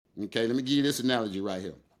Okay, let me give you this analogy right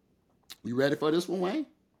here. You ready for this one, Wayne?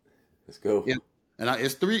 Let's go. Yeah. And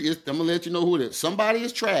it's three. I'm gonna let you know who it is. Somebody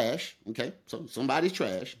is trash. Okay, so somebody's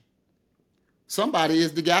trash. Somebody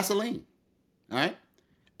is the gasoline. All right,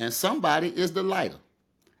 and somebody is the lighter.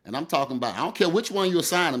 And I'm talking about. I don't care which one you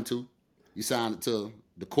assign them to. You assign it to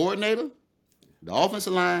the coordinator, the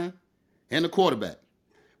offensive line, and the quarterback.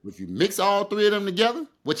 If you mix all three of them together,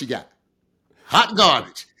 what you got? Hot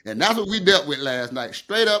garbage. And that's what we dealt with last night.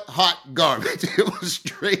 Straight up hot garbage. It was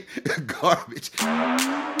straight garbage. We're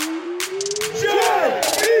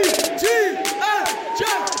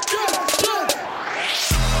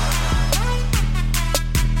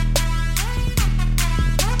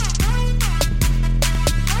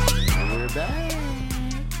back.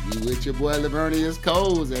 You with your boy Lavernius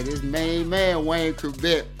Coles and his main man Wayne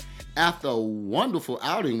Corbett. After a wonderful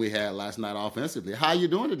outing we had last night offensively, how you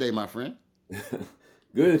doing today, my friend?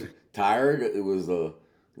 Good. Tired. It was a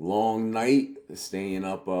long night staying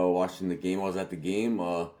up watching the game. I was at the game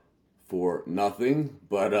for nothing.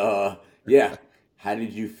 But yeah, how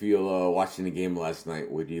did you feel watching the game last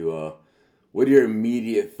night? What are your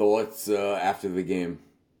immediate thoughts after the game?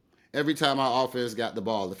 Every time our offense got the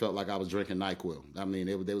ball, it felt like I was drinking NyQuil. I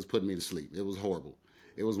mean, they was putting me to sleep. It was horrible.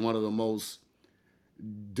 It was one of the most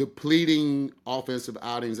depleting offensive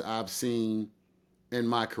outings I've seen in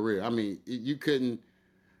my career. I mean, you couldn't.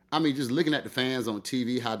 I mean, just looking at the fans on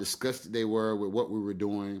TV, how disgusted they were with what we were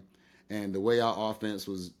doing, and the way our offense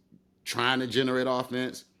was trying to generate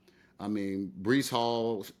offense. I mean, Brees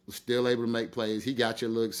Hall was still able to make plays. He got you a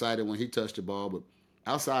little excited when he touched the ball, but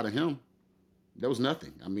outside of him, there was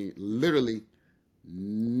nothing. I mean, literally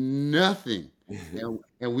nothing. And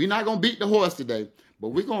we're not gonna beat the horse today, but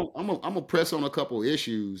I'm gonna press on a couple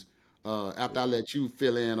issues after I let you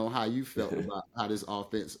fill in on how you felt about how this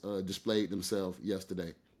offense displayed themselves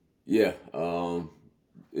yesterday. Yeah,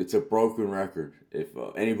 it's a broken record. If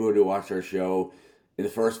anybody watched our show in the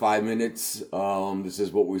first 5 minutes, this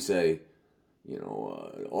is what we say.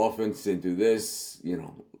 Offense didn't do this. A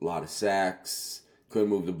lot of sacks, couldn't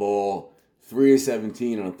move the ball. 3 of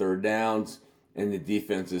 17 on third downs, and the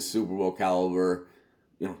defense is Super Bowl caliber.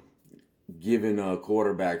 Giving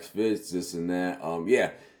quarterbacks fits, this and that.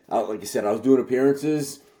 Yeah, like I said, I was doing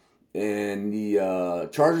appearances, and the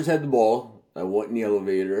Chargers had the ball. I went in the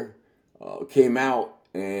elevator, came out,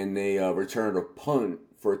 and they returned a punt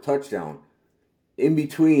for a touchdown. In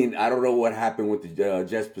between, I don't know what happened with the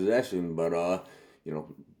Jets' possession, but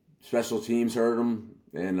special teams hurt them,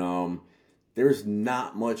 and there's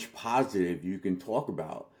not much positive you can talk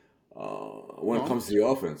about when it No, comes to the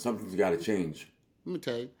offense. Something's got to change. let me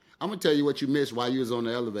tell you. I'm gonna tell you what you missed while you was on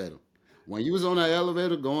the elevator. When you was on that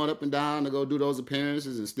elevator going up and down to go do those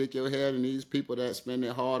appearances and stick your head in these people that spend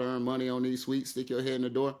their hard-earned money on these suites, stick your head in the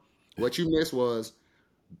door. What you missed was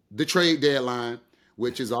the trade deadline,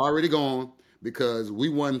 which is already gone because we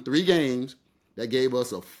won 3 games that gave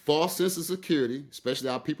us a false sense of security, especially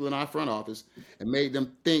our people in our front office, and made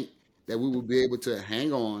them think that we would be able to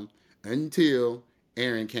hang on until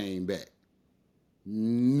Aaron came back.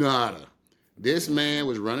 Nada. This man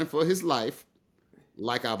was running for his life,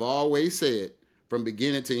 like I've always said, from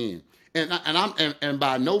beginning to end. And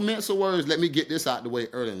by no mental words, let me get this out the way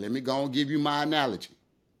early. Let me go and give you my analogy.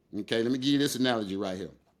 Okay, let me give you this analogy right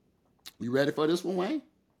here. You ready for this one, Wayne?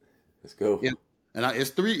 Let's go. Yeah. And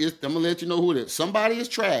it's three. I'm gonna let you know who it is. Somebody is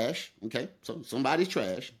trash. Okay, so somebody's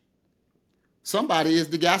trash. Somebody is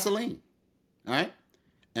the gasoline. All right,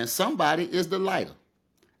 and somebody is the lighter.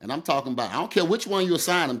 And I'm talking about. I don't care which one you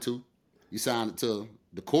assign them to. You assign it to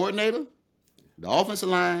the coordinator, the offensive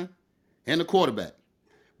line, and the quarterback.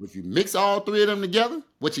 If you mix all three of them together,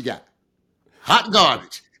 what you got? Hot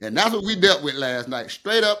garbage. And that's what we dealt with last night.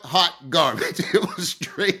 Straight up hot garbage. It was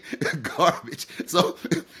straight garbage. So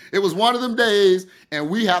it was one of them days, and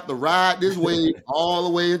we have to ride this wave all the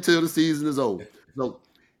way until the season is over. So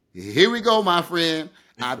here we go, my friend.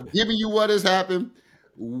 I've given you what has happened.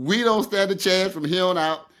 We don't stand a chance from here on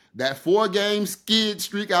out. That 4-game skid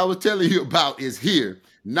streak I was telling you about is here.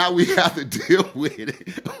 Now we have to deal with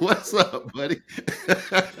it. What's up, buddy?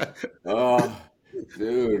 Oh,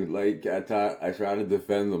 dude, like I try to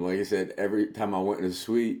defend them. Like I said, every time I went in the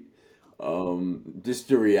suite, just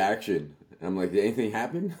the reaction. I'm like, did anything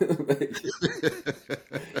happen? Like,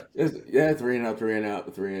 yeah, three and out, three and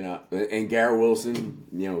out, three and out. And Garrett Wilson,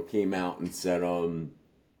 came out and said, you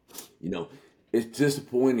know, it's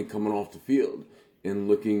disappointing coming off the field and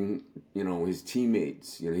looking, his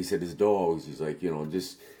teammates. He said his dogs. He's like,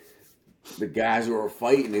 just the guys who are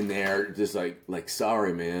fighting in there, just like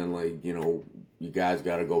sorry, man, like you guys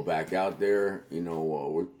got to go back out there.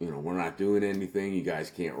 We're not doing anything. You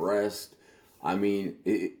guys can't rest. I mean,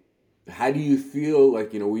 How do you feel?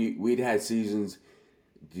 Like, we'd had seasons.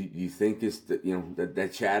 Do you think it's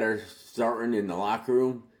that chatter starting in the locker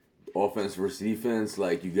room, offense versus defense?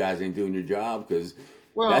 Like, you guys ain't doing your job because that's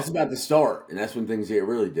Well, about to start, and that's when things get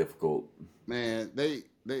really difficult. man,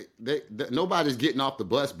 nobody's getting off the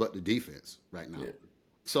bus but the defense right now. Yeah,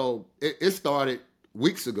 So it started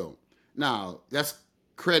weeks ago. Now that's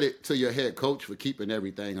credit to your head coach for keeping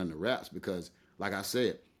everything under wraps because, like I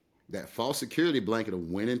said, that false security blanket of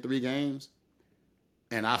winning 3 games,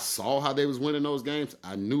 and I saw how they was winning those games.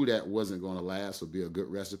 I knew that wasn't going to last or be a good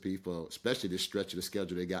recipe for, especially this stretch of the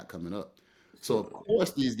schedule they got coming up. So of so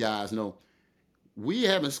course these guys know we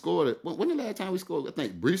haven't scored it. When the last time we scored? I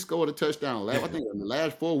think Brees scored a touchdown. I think in the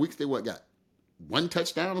last 4 weeks they got 1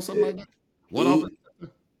 touchdown or something yeah. like that. One offense. Eight.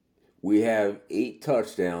 We have 8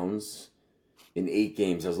 touchdowns in 8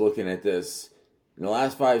 games. I was looking at this. In the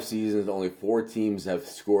last 5 seasons, only 4 teams have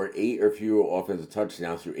scored 8 or fewer offensive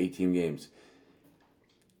touchdowns through 18 games.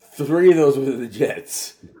 3 of those were the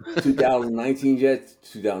Jets. 2019 Jets,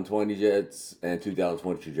 2020 Jets, and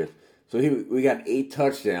 2022 Jets. So we got 8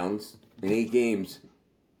 touchdowns in 8 games.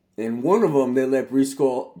 And one of them, they let Brees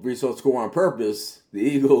score on purpose, the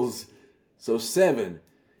Eagles. So 7.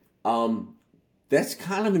 That's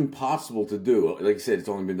kind of impossible to do. Like I said, it's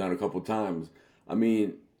only been done a couple times. I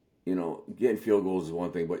mean, getting field goals is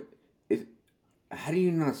one thing, but how do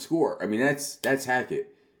you not score? I mean, that's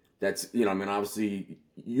Hackett. That's obviously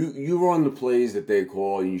you run the plays that they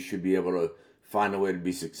call, and you should be able to find a way to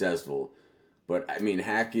be successful. But I mean,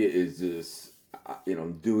 Hackett is just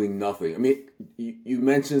doing nothing. I mean, you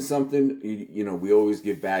mentioned something. We always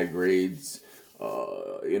give bad grades.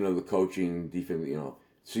 The coaching defense.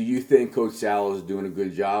 So you think Coach Sal is doing a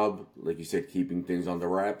good job, like you said, keeping things on the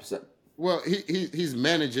wraps? Well, he's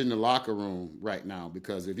managing the locker room right now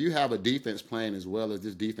because if you have a defense playing as well as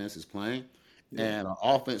this defense is playing, Yeah, and an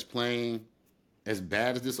offense playing as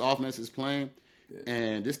bad as this offense is playing, yeah,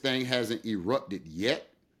 and this thing hasn't erupted yet,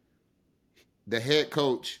 the head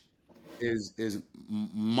coach is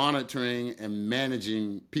monitoring and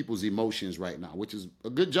managing people's emotions right now, which is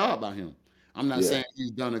a good job by him. I'm not yeah, saying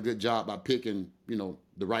he's done a good job by picking,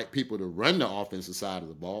 the right people to run the offensive side of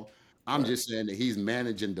the ball. I'm right, just saying that he's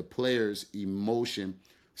managing the players' emotion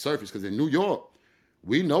surface. Because in New York,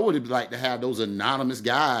 we know what it'd be like to have those anonymous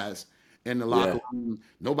guys in the locker yeah, room.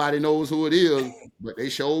 Nobody knows who it is, but they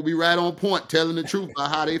sure be right on point, telling the truth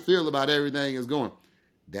about how they feel about everything is going.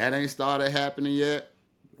 That ain't started happening yet.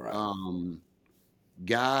 right, Um,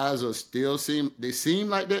 Guys are still seem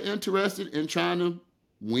like they're interested in trying to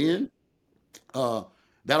yeah, win. Uh,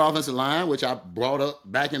 that offensive line, which I brought up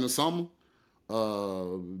back in the summer,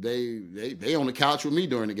 they on the couch with me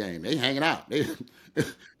during the game. They hanging out. They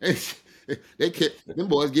them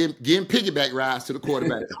boys getting piggyback rides to the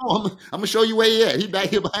quarterback. Come on, I'm gonna show you where he at. He back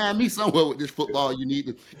here behind me somewhere with this football. You need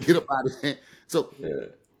to get up out of here. So yeah,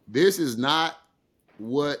 this is not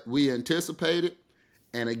what we anticipated.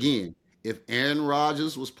 And again, if Aaron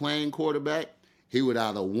Rodgers was playing quarterback, he would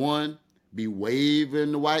either one, be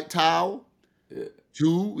waving the white towel, yeah,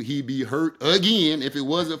 two, he'd be hurt again if it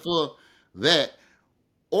wasn't for that,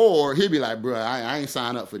 or he'd be like, bro, I ain't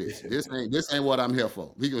signed up for this. This ain't what I'm here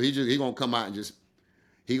for. He gonna come out and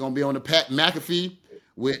he gonna be on the Pat McAfee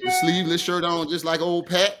with the sleeveless shirt on, just like old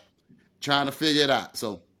Pat, trying to figure it out.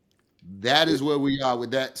 So that yeah, is where we are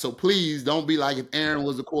with that. So please don't be like if Aaron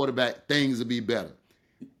was the quarterback, things would be better.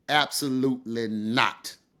 Absolutely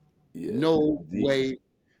not. yeah. No way.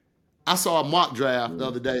 I saw a mock draft the Mm,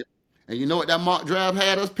 other day, and you know what that mock draft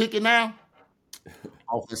had us picking now?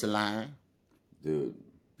 Offensive line. dude,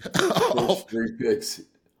 first 3 picks.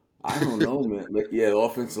 I don't know, man. Like, yeah, the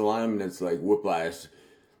offensive lineman, it's like whiplash.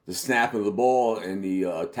 The snap of the ball and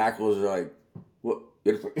the tackles are like, what?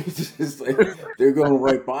 It's just like they're going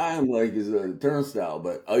right by him like it's a turnstile.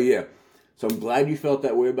 But oh yeah, so I'm glad you felt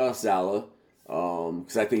that way about Salah,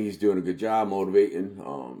 because I think he's doing a good job motivating.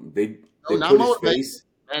 They No, not put his motivating. face.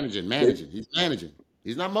 Managing, They, managing. He's managing.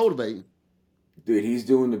 He's not motivating. dude, he's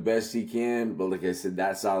doing the best he can. But like I said,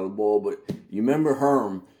 that side of the ball. But you remember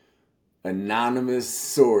Herm, anonymous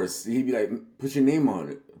source. He'd be like, put your name on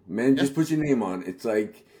it, man. Yeah. Just put your name on it. It's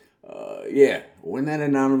like, yeah, when that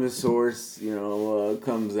anonymous source,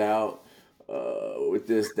 comes out with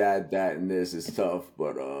this, that, and this, it's tough.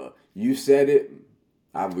 But you said it.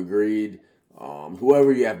 I've agreed.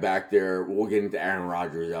 Whoever you have back there, we'll get into Aaron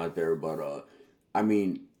Rodgers out there. But I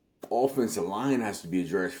mean, offensive line has to be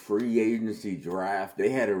addressed. Free agency draft. They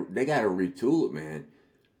got to retool it, man.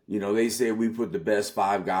 They say we put the best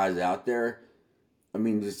 5 guys out there. I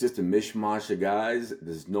mean, it's just a mishmash of guys.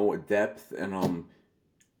 There's no depth, and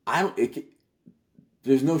I don't.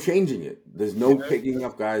 there's no changing it. There's no picking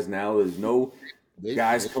up guys now. There's no They,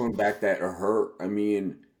 guys coming back that are hurt. I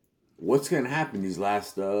mean, what's going to happen these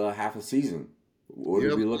last half a season? What are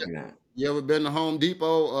you, we ever, looking at? you ever been to Home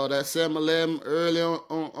Depot or that 7-Eleven early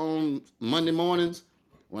on Monday mornings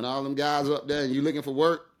when all them guys up there and you looking for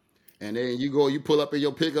work? And then you pull up in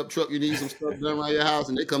your pickup truck, you need some stuff done around your house,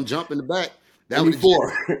 and they come jump in the back. I That would need the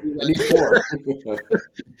four. I need four.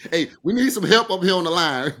 hey, we need some help up here on the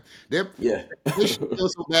line. They Yeah. this shit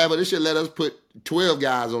feels so bad, but they should let us put 12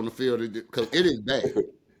 guys on the field because it is bad.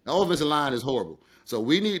 The offensive line is horrible. So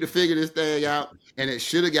we need to figure this thing out, and it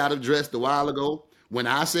should have got addressed a while ago when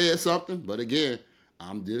I said something. But again,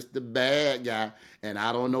 I'm just the bad guy, and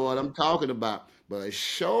I don't know what I'm talking about. But it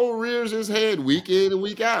sure rears his head week in and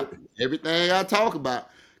week out. Everything I talk about.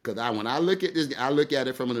 Because when I look at this, I look at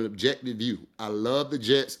it from an objective view. I love the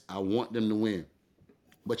Jets. I want them to win.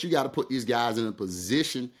 But you got to put these guys in a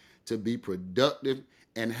position to be productive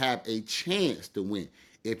and have a chance to win.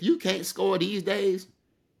 If you can't score these days,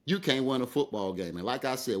 you can't win a football game. And like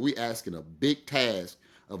I said, we asking a big task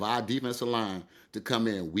of our defensive line to come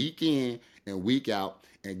in and week out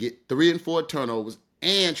and get 3 and 4 turnovers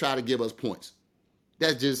and try to give us points.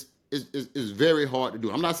 That's just is very hard to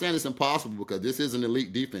do. I'm not saying it's impossible because this is an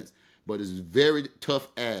elite defense, but it's very tough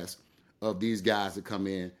ask of these guys to come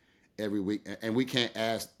in every week, and we can't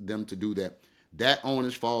ask them to do that. That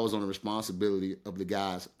onus falls on the responsibility of the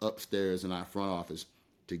guys upstairs in our front office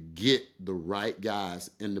to get the right guys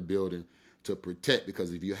in the building to protect.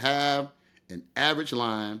 Because if you have an average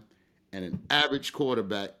line and an average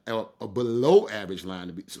quarterback, or a below average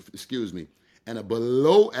line, excuse me, and a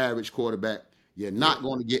below average quarterback, you're not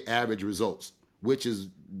going to get average results, which is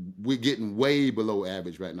we're getting way below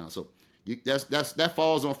average right now. So that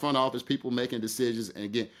falls on front office people making decisions, and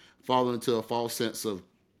again, falling into a false sense of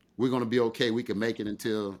we're going to be okay. We can make it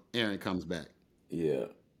until Aaron comes back. Yeah.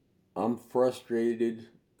 I'm frustrated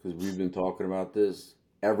because we've been talking about this.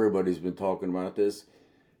 Everybody's been talking about this.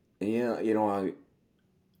 And yeah,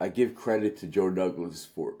 I give credit to Joe Douglas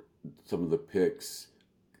for some of the picks,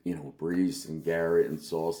 Brees and Garrett and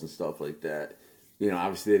Sauce and stuff like that.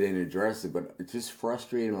 Obviously they didn't address it, but it's just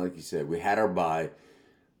frustrating. Like you said, we had our bye,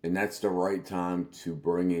 and that's the right time to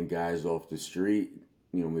bring in guys off the street.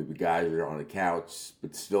 Maybe guys that are on the couch,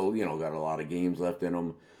 but still, got a lot of games left in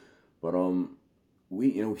them. But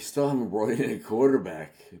we still haven't brought in a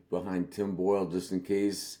quarterback behind Tim Boyle just in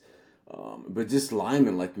case. But just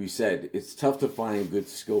linemen, like we said, it's tough to find good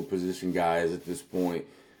skill position guys at this point.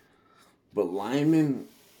 But linemen,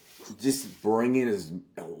 just bringing is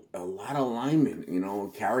a lot of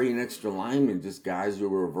linemen, carrying extra linemen, just guys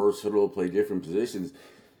who are versatile, play different positions.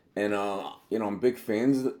 And I'm big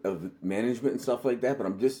fans of management and stuff like that, but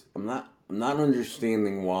I'm not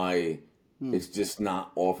understanding why it's just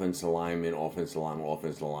not offensive lineman. I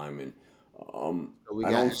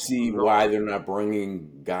don't see why they're not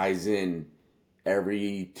bringing guys in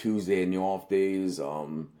every Tuesday in the off days.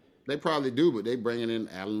 They probably do, but they bringing in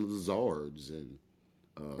Alan Lazards and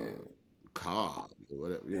Cobb or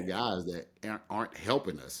whatever, the guys that aren't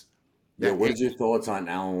helping us. Yeah, what is your thoughts on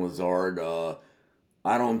Alan Lazard?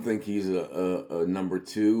 I don't think he's a number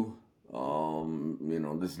two.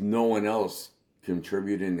 There's no one else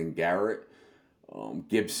contributing in Garrett.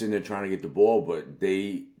 Gibson, they're trying to get the ball, but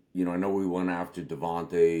they, I know we went after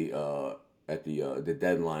Devontae at the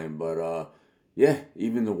deadline, but yeah,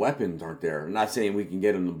 even the weapons aren't there. I'm not saying we can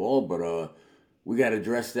get him the ball, but we got to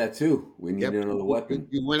address that too. We need another weapon.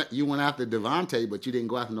 You went after Devontae, but you didn't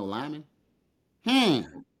go after no lineman. Yeah.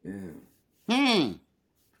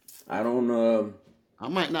 I don't. I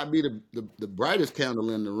might not be the brightest candle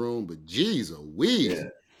in the room, but geez, yeah.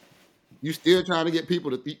 You still trying to get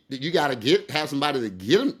people to? You got to have somebody to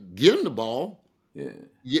get them the ball. Yeah,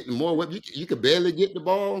 getting more weapons. You could barely get the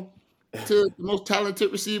ball to the most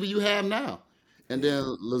talented receiver you have now, and then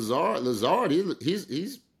Lazard,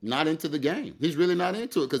 he's not into the game. He's really not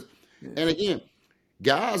into it and again,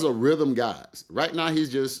 guys are rhythm guys. Right now,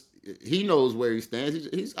 he knows where he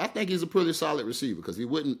stands. I think he's a pretty solid receiver because he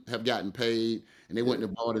wouldn't have gotten paid, and they wouldn't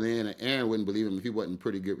have brought it in, and Aaron wouldn't believe him if he wasn't a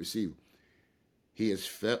pretty good receiver. He has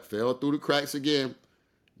fell through the cracks again,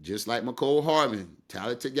 just like McCole Hardman,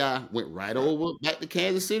 talented guy, went right over back to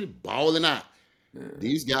Kansas City, balling out. Yeah.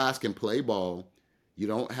 These guys can play ball. You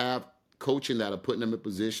don't have coaching that are putting them in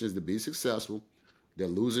positions to be successful. They're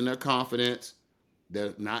losing their confidence.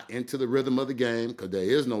 They're not into the rhythm of the game because there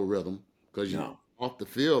is no rhythm because you're off the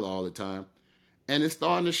field all the time. And it's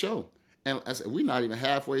starting to show. And I said, we're not even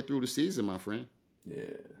halfway through the season, my friend. Yeah.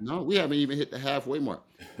 No, we haven't even hit the halfway mark.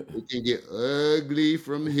 It can get ugly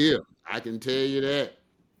from here. I can tell you that.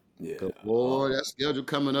 Yeah. Boy, that schedule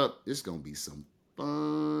coming up, it's going to be some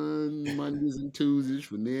fun Mondays and Tuesdays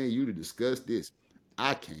for me and you to discuss this.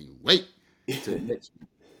 I can't wait till next week.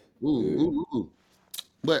 Ooh, Yeah. ooh, ooh.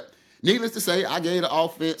 But needless to say, I gave the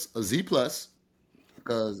offense a Z plus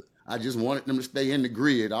because I just wanted them to stay in the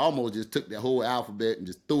grid. I almost just took that whole alphabet and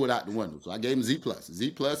just threw it out the window. So I gave them Z plus.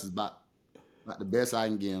 Z plus is about the best I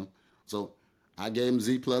can give them. So I gave them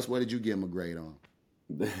Z plus. What did you give them a grade on?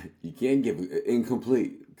 You can't give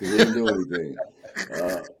incomplete because they didn't do anything.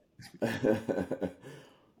 Uh,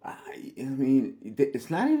 I mean, it's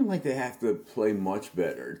not even like they have to play much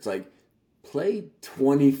better. It's like play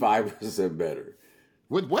 25% better.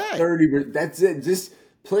 With what? 30%. That's it. Just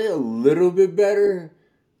play a little bit better.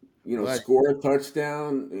 What? Score a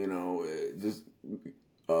touchdown. Just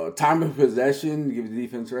time of possession. Give the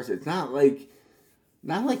defense rest. It's not like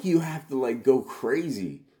you have to like go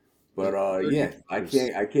crazy. But yeah, I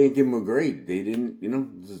can't give them a grade. They didn't. They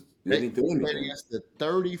didn't do played anything. against the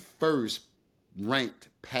 31st ranked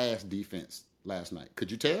pass defense last night. Could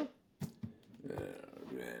you tell?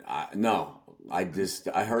 No, I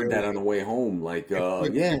heard that on the way home. Like,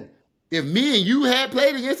 yeah, If me and you had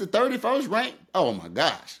played against the 31st ranked, oh my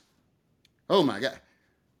gosh. Oh my God.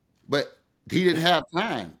 But he didn't have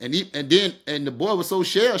time. And the boy was so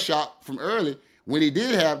shell shocked from early. When he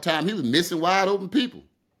did have time, he was missing wide open people.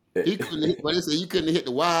 He couldn't hit, but they said you couldn't hit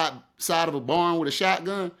the wide side of a barn with a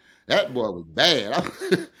shotgun. That boy was bad.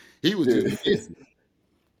 He was just missing.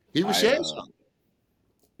 He was I shell shocked.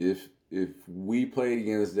 if we played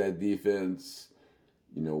against that defense,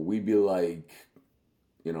 we'd be like,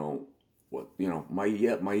 what, my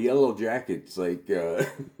yellow jacket's like,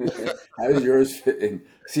 how does yours fit? And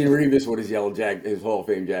see Revis with his yellow jacket, his Hall of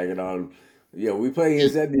Fame jacket on. We play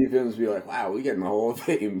against that defense, be like, wow, we getting the Hall of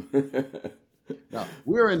Fame. Now,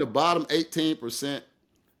 we're in the bottom 18%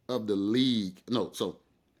 of the league. No, so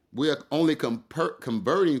we're only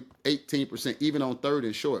converting 18%, even on third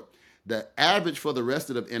and short. The average for the rest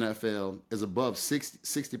of the NFL is above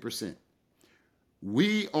 60%.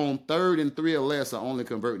 We on third and 3 or less are only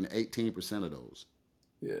converting 18% of those.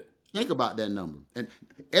 Yeah. Think about that number. And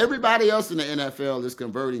everybody else in the NFL is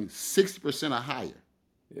converting 60% or higher.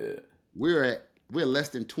 Yeah. We're less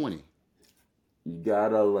than 20. You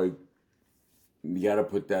gotta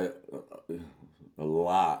put that a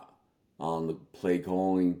lot on the play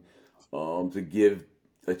calling to give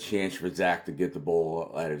a chance for Zach to get the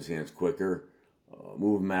ball out of his hands quicker,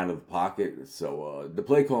 move him out of the pocket. So the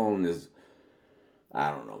play calling is, I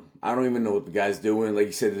don't know. I don't even know what the guy's doing. Like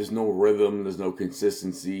you said, there's no rhythm, there's no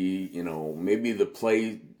consistency. Maybe the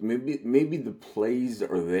plays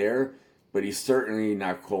are there, but he's certainly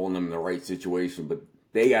not calling them in the right situation. But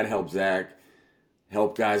they got to help Zach,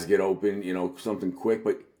 help guys get open, something quick.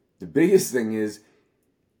 But the biggest thing is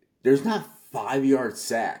there's not 5-yard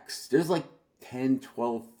sacks. There's like 10,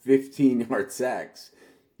 12, 15-yard sacks.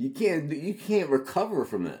 You can't recover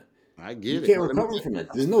from that. I get it. You can't recover from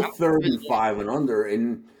that. There's no 3rd and 5 and under.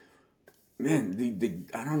 And man,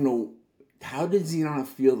 I don't know, how does he not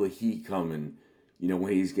feel the heat coming?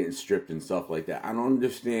 When he's getting stripped and stuff like that. I don't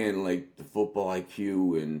understand like the football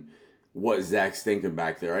IQ and what Zach's thinking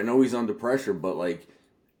back there. I know he's under pressure, but like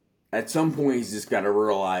at some point he's just got to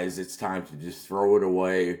realize it's time to just throw it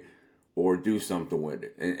away or do something with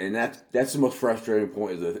it. And that's the most frustrating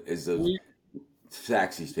point is the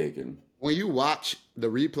sacks he's taking. When you watch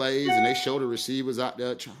the replays and they show the receivers out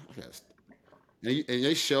there, and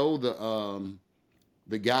they show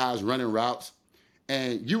the guys running routes,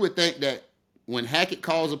 and you would think that when Hackett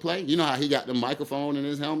calls a play, you know how he got the microphone in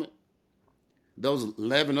his helmet? Those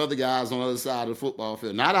 11 other guys on the other side of the football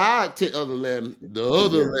field, not our 10 other 11, the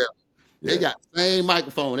other 11. They got the same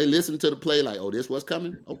microphone. They listen to the play like, oh, this what's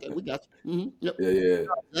coming? Okay, we got you. Mm-hmm. Yep.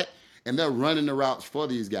 Yeah. And they're running the routes for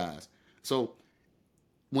these guys. So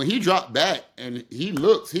when he dropped back and he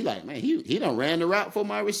looks, he like, man, he done ran the route for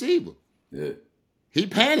my receiver. Yeah. He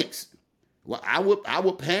panics. Well, I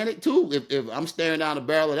would panic too if I'm staring down the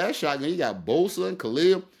barrel of that shotgun. You got Bosa and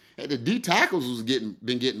Khalil. Hey, the D tackles was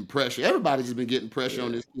been getting pressure. Everybody's been getting pressure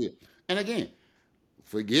on this kid. And again,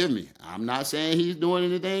 forgive me. I'm not saying he's doing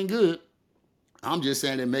anything good. I'm just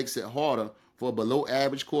saying it makes it harder for a below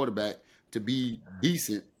average quarterback to be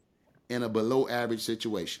decent in a below average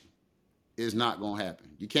situation. It's not going to happen.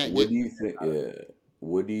 You can't What do you think?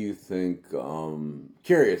 What do you think?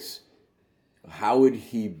 Curious. How would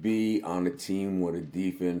he be on a team with a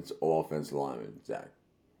defense or offensive lineman, Zach?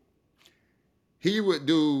 He would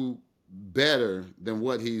do better than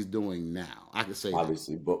what he's doing now. I could say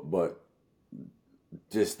obviously, that. but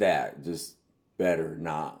just better,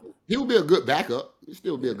 not. He would be a good backup. He'll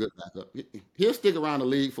still be a good backup. He'll stick around the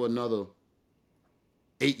league for another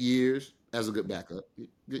 8 years. as a good backup.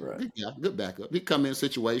 Right. Good backup. He come in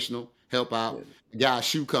situational, help Yeah. out. The guy's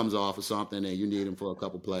shoe comes off or something, and you need him for a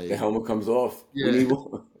couple The plays. helmet comes off. We Yeah, need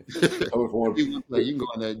one. Helmet for you can play. one. You can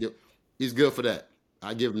go in there. He's good for that.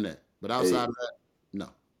 I give him that. But outside Hey, of that,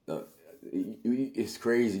 no. uh, it's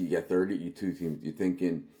crazy. You got 32 teams. You're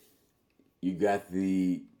thinking you got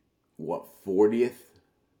the what 40th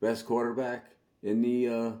best quarterback in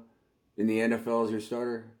the NFL as your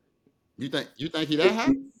starter. You think he that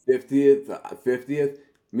high? 50th, 50th.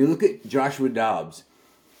 I mean, look at Joshua Dobbs.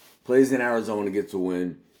 Plays in Arizona, gets a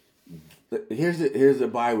win. Here's a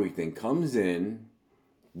bye week thing. Comes in,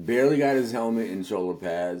 barely got his helmet and shoulder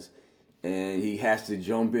pads, and he has to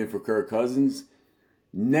jump in for Kirk Cousins.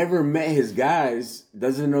 Never met his guys,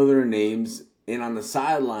 doesn't know their names, and on the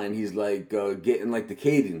sideline he's like getting like the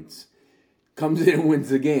cadence. Comes in and wins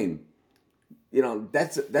the game. You know,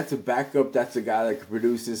 that's a backup. That's a guy that can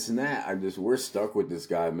produce this and that. We're stuck with this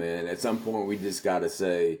guy, man. At some point, we just got to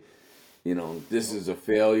say, you know, this is a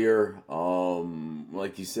failure.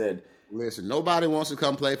 Like you said, Listen, nobody wants to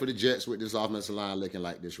come play for the Jets with this offensive line looking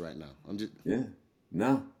like this right now. I'm just yeah,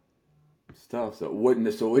 no, it's tough. So what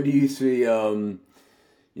do you see?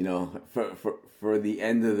 You know, for the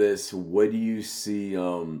end of this, what do you see?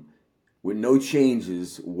 With no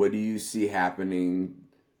changes, what do you see happening?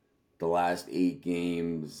 The last 8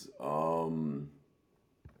 games,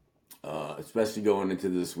 especially going into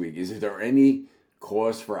this week. Is there any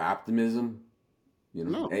cause for optimism? You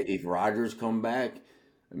know, no. if Rodgers come back,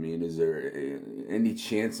 I mean, is there any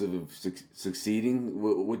chance of succeeding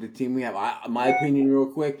with the team we have? My opinion, real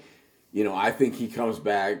quick, you know, I think he comes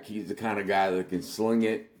back. He's the kind of guy that can sling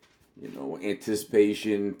it. You know,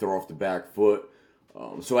 anticipation, throw off the back foot.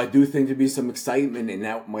 So I do think there'd be some excitement, and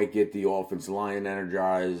that might get the offensive line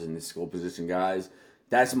energized and the skill position guys.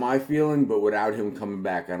 That's my feeling, but without him coming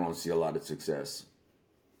back, I don't see a lot of success.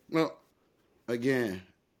 Well, again,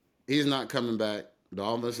 he's not coming back. The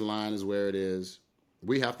offensive line is where it is.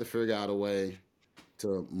 We have to figure out a way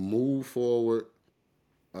to move forward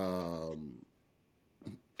um,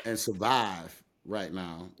 and survive right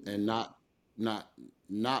now, and not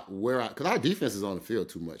wear out because our defense is on the field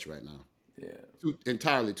too much right now. Yeah,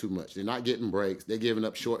 Entirely too much. They're not getting breaks. They're giving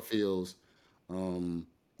up short fields.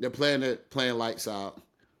 They're playing lights out.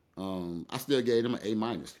 I still gave them an A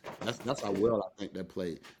minus. That's how well I think they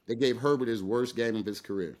played. They gave Herbert his worst game of his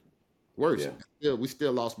career. Worst. yeah. We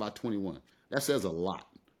still lost by 21. That says a lot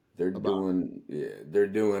about. They're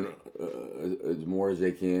doing as more as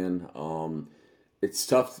they can. It's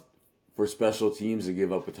tough for special teams to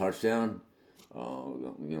give up a touchdown.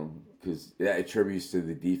 You know, because that attributes to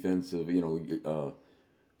the defensive,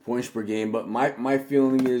 points per game. But my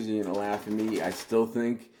feeling is, you know, after me, I still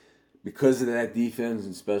think because of that defense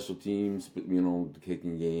and special teams, you know, the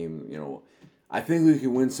kicking game, you know, I think we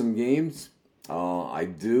can win some games. I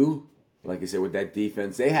do. Like I said, with that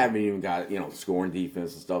defense, they haven't even got, you know, scoring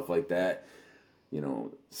defense and stuff like that. You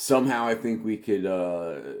know, somehow I think we could,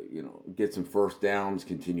 get some first downs,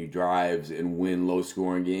 continue drives, and win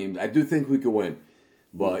low-scoring games. I do think we could win.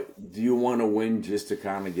 But do you want to win just to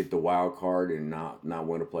kind of get the wild card and not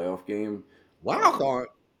win a playoff game? Wild card.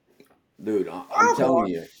 Dude, I'm Wild telling card.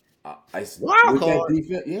 you, Wild with that card.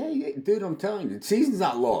 defense, yeah, dude, I'm telling you, the season's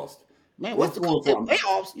not lost. Man, what's What's the going concept? for?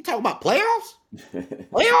 Playoffs? You talking about playoffs?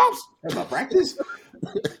 Playoffs? About practice?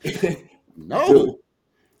 No. Dude,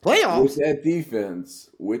 Playoffs?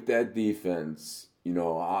 with that defense, you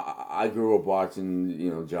know, I grew up watching, you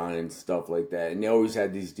know, Giants stuff like that, and they always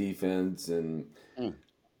had these defense, and Mm.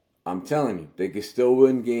 I'm telling you, they can still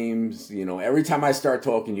win games. You know, every time I start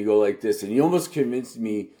talking, you go like this, and you almost convinced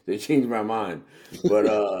me to change my mind.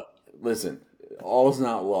 But listen, all's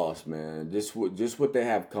not lost, man. Just what they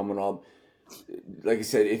have coming up. Like I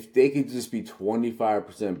said, if they could just be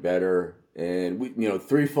 25% better, and we, you know,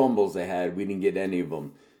 3 fumbles they had, we didn't get any of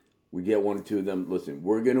them. We get 1 or 2 of them. Listen,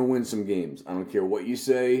 we're gonna win some games. I don't care what you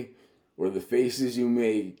say or the faces you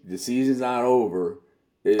make. The season's not over.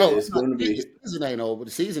 Oh, It's going to the be. season ain't over.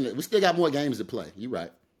 The season, we still got more games to play. You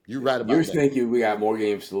right. You right You're about that. thinking we got more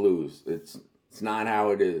games to lose. It's not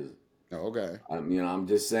how it is. Oh, okay. I'm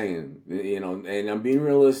just saying, and I'm being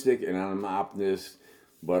realistic and I'm an optimist,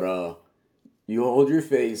 but you hold your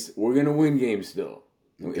face. We're gonna win games still,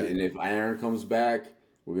 Okay. and if Aaron comes back,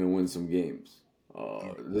 we're gonna win some games. The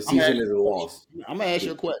I'm gonna season ask is you a a question. loss. I'm gonna ask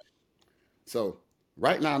you a question. So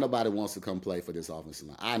right now, nobody wants to come play for this offensive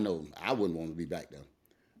line. I know I wouldn't want to be back there.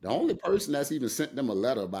 The only person that's even sent them a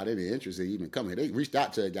letter about any interest in even coming, they reached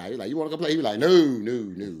out to a guy. He's like, "You want to come play?" He was like, "No, no,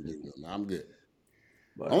 no, no, no, I'm good."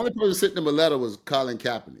 The But only person sent them a letter was Colin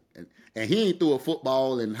Kaepernick, and he ain't threw a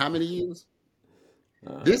football in how many years?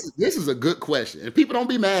 This is a good question, and people don't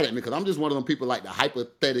be mad at me because I'm just one of them people like to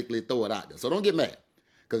hypothetically throw it out there. So don't get mad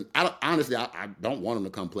because I don't want them to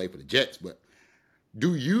come play for the Jets. But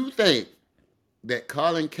do you think that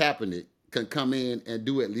Colin Kaepernick can come in and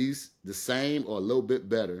do at least the same or a little bit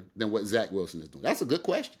better than what Zach Wilson is doing? That's a good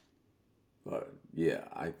question. But yeah,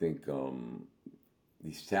 I think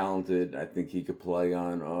he's talented. I think he could play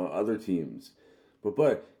on other teams.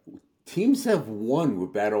 But teams have won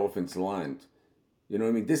with bad offensive lines. You know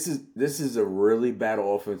what I mean? This is a really bad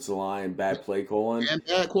offensive line, bad play calling, and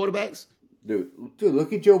bad quarterbacks. Dude,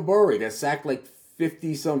 look at Joe Burrow. He got sacked like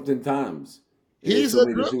 50 something times. He's a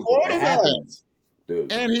good quarterback. It happens, dude.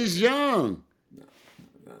 And he's young.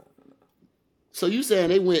 No. So you saying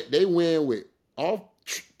they win with all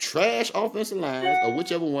trash offensive lines or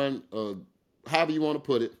whichever one, however you want to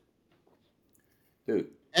put it, dude,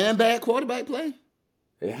 and bad quarterback play?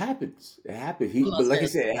 It happens. But like I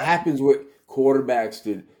said, it happens with quarterbacks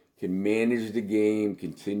that can manage the game,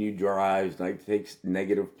 continue drives, like take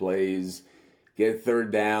negative plays, get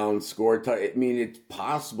third down, score. I mean, it's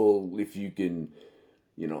possible if you can,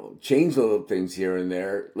 change little things here and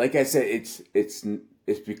there. Like I said, it's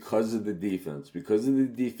because of the defense. Because of the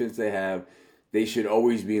defense they have, they should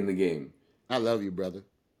always be in the game. I love you, brother.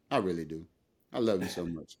 I really do. I love you so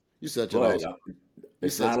much. You're such an awesome.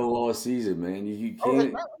 It's not a lost season, man. You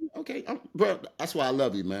can't. Okay, bro. That's why I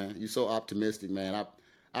love you, man. You're so optimistic, man.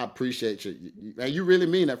 I appreciate you. And you really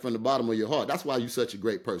mean that from the bottom of your heart. That's why you're such a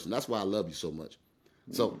great person. That's why I love you so much.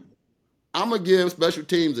 So I'm gonna give special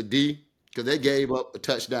teams a D because they gave up a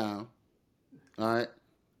touchdown. All right,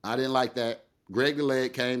 I didn't like that. Greg the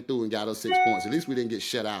Leg came through and got us 6 points. At least we didn't get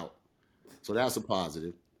shut out. So that's a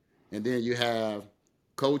positive. And then you have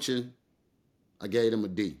coaching. I gave them a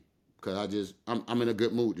D. Because I'm in a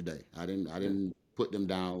good mood today. I didn't put them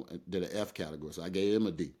down to the F category, so I gave them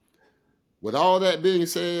a D. With all that being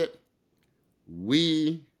said,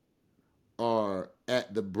 we are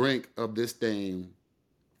at the brink of this thing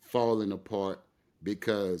falling apart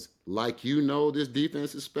because, like this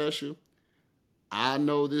defense is special. I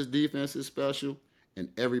know this defense is special, and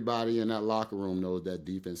everybody in that locker room knows that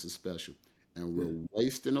defense is special. And we're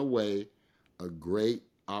wasting away a great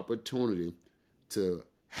opportunity to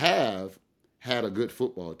have had a good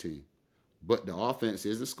football team, but the offense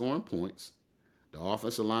isn't scoring points. The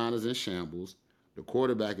offensive line is in shambles. The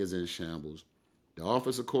quarterback is in shambles. The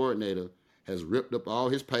offensive coordinator has ripped up all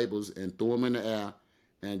his papers and threw them in the air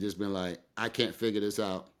and just been like, I can't figure this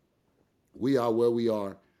out. We are where we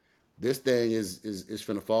are. This thing is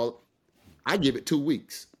finna fall. I give it 2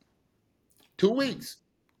 weeks. 2 weeks.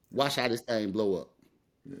 Watch how this thing blow up.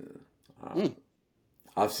 Yeah.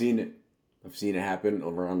 I've seen it. I've seen it happen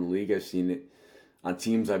around the league. I've seen it on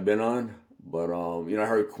teams I've been on. But, I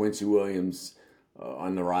heard Quincy Williams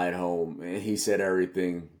on the ride home, and he said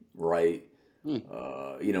everything right. We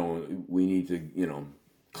need to,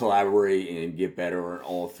 collaborate and get better on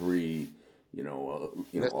all three,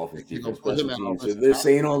 offense, defense, special teams. So they're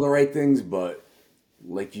saying all the right things, but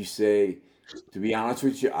like you say, to be honest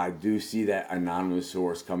with you, I do see that anonymous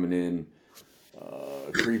source coming in.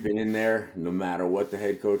 Creeping in there, no matter what the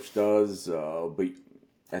head coach does. But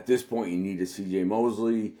at this point, you need a C.J.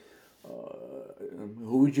 Mosley.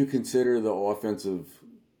 Who would you consider the offensive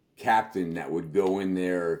captain that would go in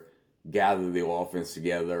there, gather the offense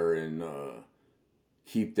together, and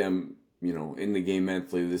keep them, in the game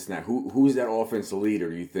mentally? This and that. Who's that offensive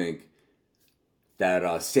leader you think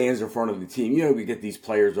that stands in front of the team? We get these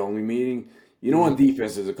players only meeting. On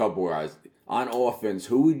defense, there's a couple guys. On offense,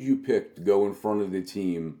 who would you pick to go in front of the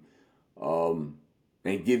team and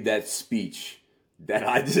give that speech that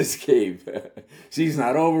I just gave? Season's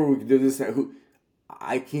not over. We can do this.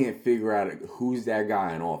 I can't figure out who's that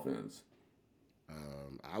guy on offense.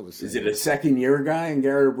 I would say, is it a second-year guy in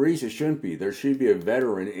Garrett Brees? It shouldn't be. There should be a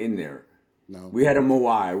veteran in there. No, we had a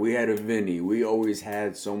Mawai. We had a Vinny. We always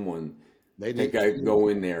had someone that could go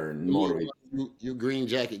in there and motivate. You green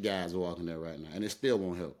jacket guys walking there right now, and it still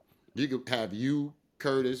won't help. You could have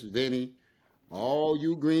Curtis, Vinny, all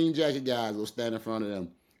you green jacket guys will stand in front of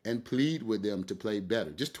them and plead with them to play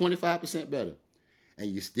better. Just 25% better. And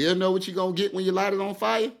you still know what you're going to get when you light it on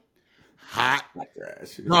fire? Hot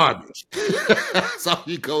garbage. So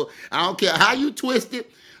you go, I don't care how you twist it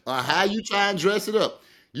or how you try and dress it up.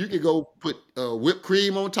 You can go put whipped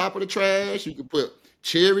cream on top of the trash. You can put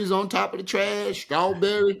cherries on top of the trash.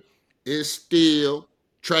 Strawberry is still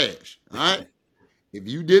trash. All right? If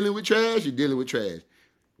you dealing with trash, you're dealing with trash.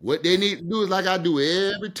 What they need to do is like I do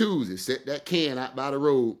every Tuesday, set that can out by the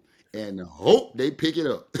road and hope they pick it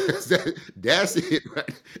up. That's it,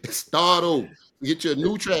 right? Start over. Get you a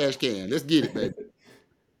new trash can. Let's get it, baby.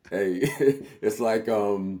 Hey, it's like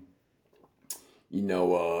yeah,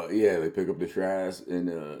 they pick up the trash,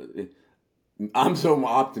 and I'm so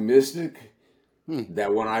optimistic Hmm.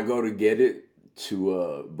 that when I go to get it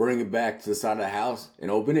to bring it back to the side of the house and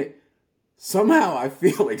open it, somehow I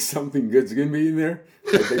feel like something good's gonna be in there.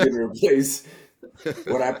 Like they're gonna replace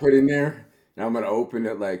what I put in there. And I'm gonna open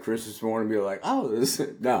it like Christmas morning and be like, oh, this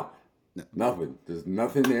no, nothing. There's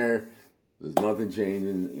nothing there. There's nothing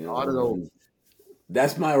changing. I don't know.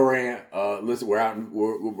 That's my rant. Listen,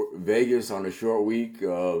 we're Vegas on a short week.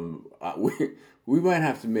 We might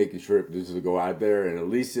have to make a trip just to go out there, and at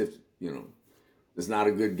least if it's not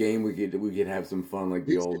a good game, we could have some fun like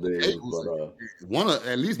the old days. But One of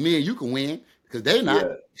at least me and you can win because they not.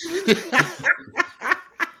 yeah,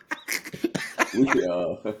 we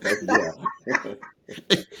yeah.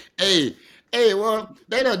 Hey, hey, well,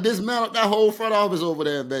 they done dismantled that whole front office over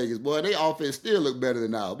there in Vegas. Boy, they offense still look better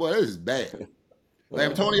than ours. Boy, this is bad. Like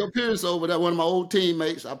Antonio Pierce over there, one of my old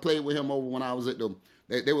teammates. I played with him over when I was at the.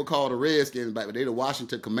 They were called the Redskins back, but they the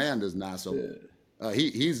Washington Commanders now. So Yeah.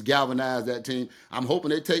 he's galvanized that team. I'm hoping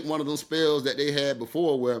they take one of those spells that they had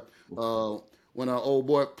before, where when our old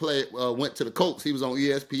boy went to the Colts, he was on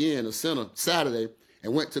ESPN, the center Saturday,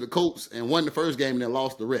 and went to the Colts and won the first game and then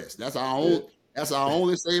lost the rest. Yeah. That's our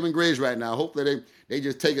only saving grace right now. Hopefully they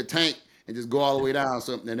just take a tank and just go all the way down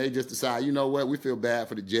something, and they just decide, you know what, we feel bad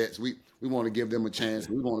for the Jets. We want to give them a chance.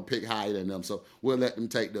 We want to pick higher than them, so we'll let them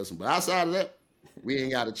take this one. But outside of that, we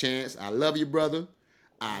ain't got a chance. I love you, brother.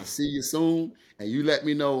 I'll see you soon, and you let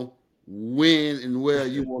me know when and where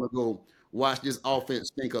you want to go watch this offense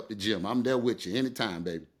stink up the gym. I'm there with you anytime,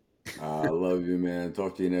 baby. I love you, man.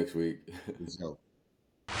 Talk to you next week. So.